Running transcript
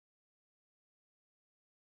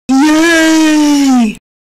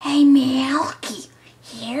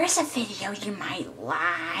here's a video you might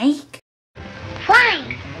like.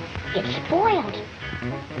 Fine. It's spoiled.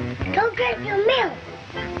 Go get your milk.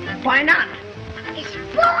 Why not? It's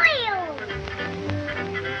spoiled.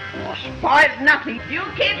 Oh, spoiled nothing. You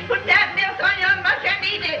kids put that milk on your mush and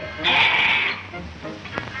eat it.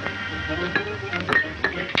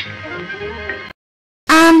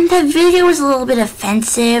 The video was a little bit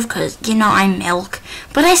offensive because, I'm milk,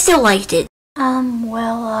 but I still liked it.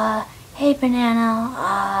 Hey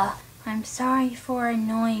Banana, I'm sorry for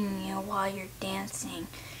annoying you while you're dancing,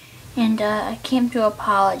 and, I came to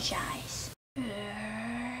apologize.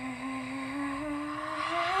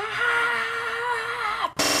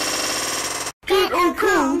 Get a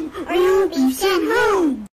comb or you'll be sent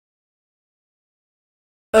home.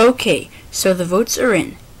 Okay, so the votes are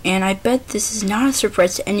in. And I bet this is not a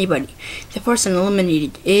surprise to anybody. The person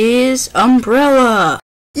eliminated is Umbrella!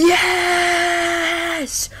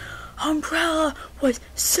 Yes! Umbrella was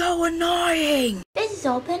so annoying! This is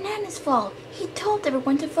all Banana's fault. He told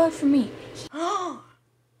everyone to vote for me.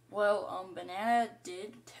 Well, Banana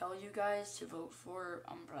did tell you guys to vote for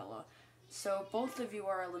Umbrella. So both of you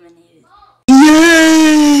are eliminated.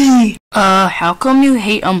 Yay! How come you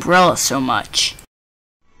hate Umbrella so much?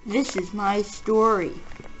 This is my story.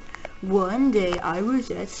 One day I was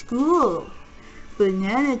at school.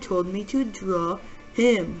 Banana told me to draw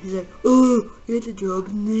him. He's like, oh, you have to draw a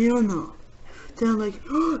banana. Then I'm like,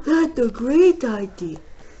 oh, that's a great idea.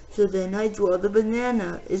 So then I draw the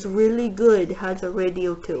banana. It's really good. It has a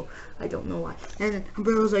radio too. I don't know why. And then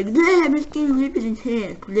Umbrella's like, yeah, I'm just gonna leave it in his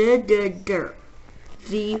hand. Blah, blah, blah.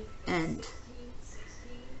 The end.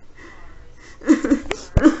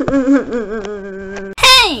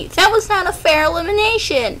 Hey, that was not a fair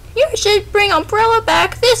elimination. You should bring Umbrella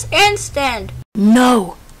back this instant.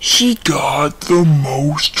 No, she got the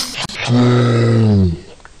most votes.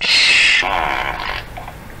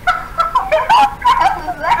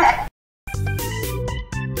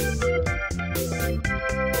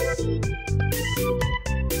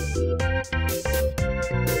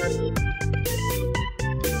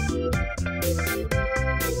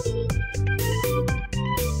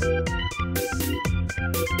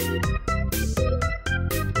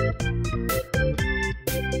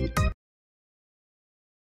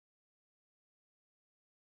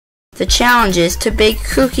 The challenge is to bake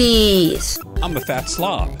cookies. I'm a fat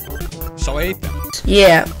slob, so I ate them.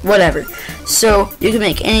 Yeah, whatever. So, you can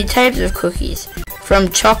make any types of cookies, from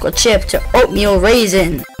chocolate chip to oatmeal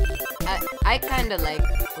raisin. I kinda like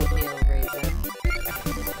oatmeal raisin.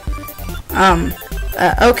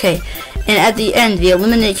 Okay. And at the end, the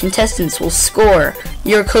eliminated contestants will score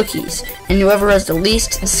your cookies, and whoever has the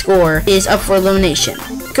least score is up for elimination.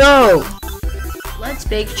 Go! Let's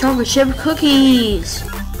bake chocolate chip cookies!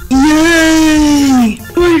 Yay!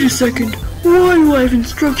 Wait a second. Why do I have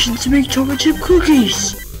instructions to make chocolate chip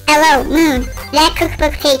cookies? Hello, Moon. That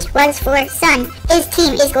cookbook page was for Sun. His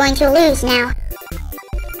team is going to lose now.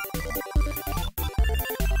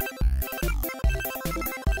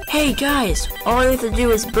 Hey guys, all you have to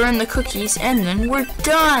do is burn the cookies and then we're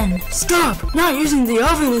done! Stop! Not using the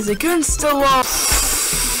oven is against the law!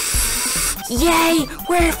 Yay!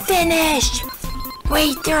 We're finished!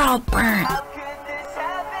 Wait, they're all burnt.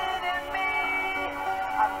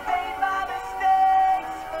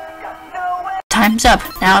 Time's up.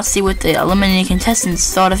 Now let's see what the eliminated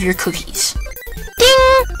contestants thought of your cookies.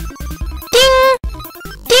 Ding! Ding!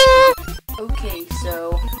 Ding! Okay,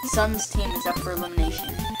 so Sun's team is up for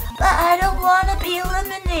elimination. But I don't want to be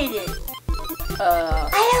eliminated.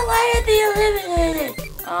 I don't want to be eliminated.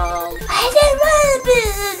 I don't want to be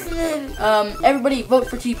eliminated. Everybody vote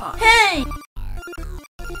for Teapot. Hey!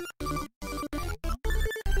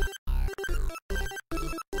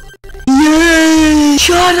 Yay!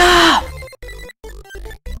 Shut up!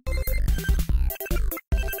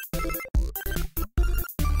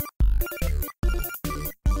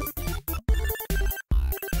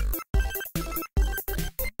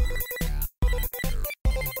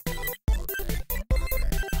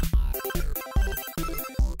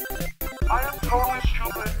 I am totally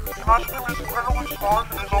stupid. Imagining is incredibly smart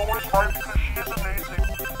and is always right because she is amazing.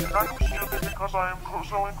 And I am stupid because I am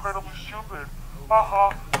so incredibly stupid.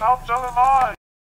 Haha, how dumb am I?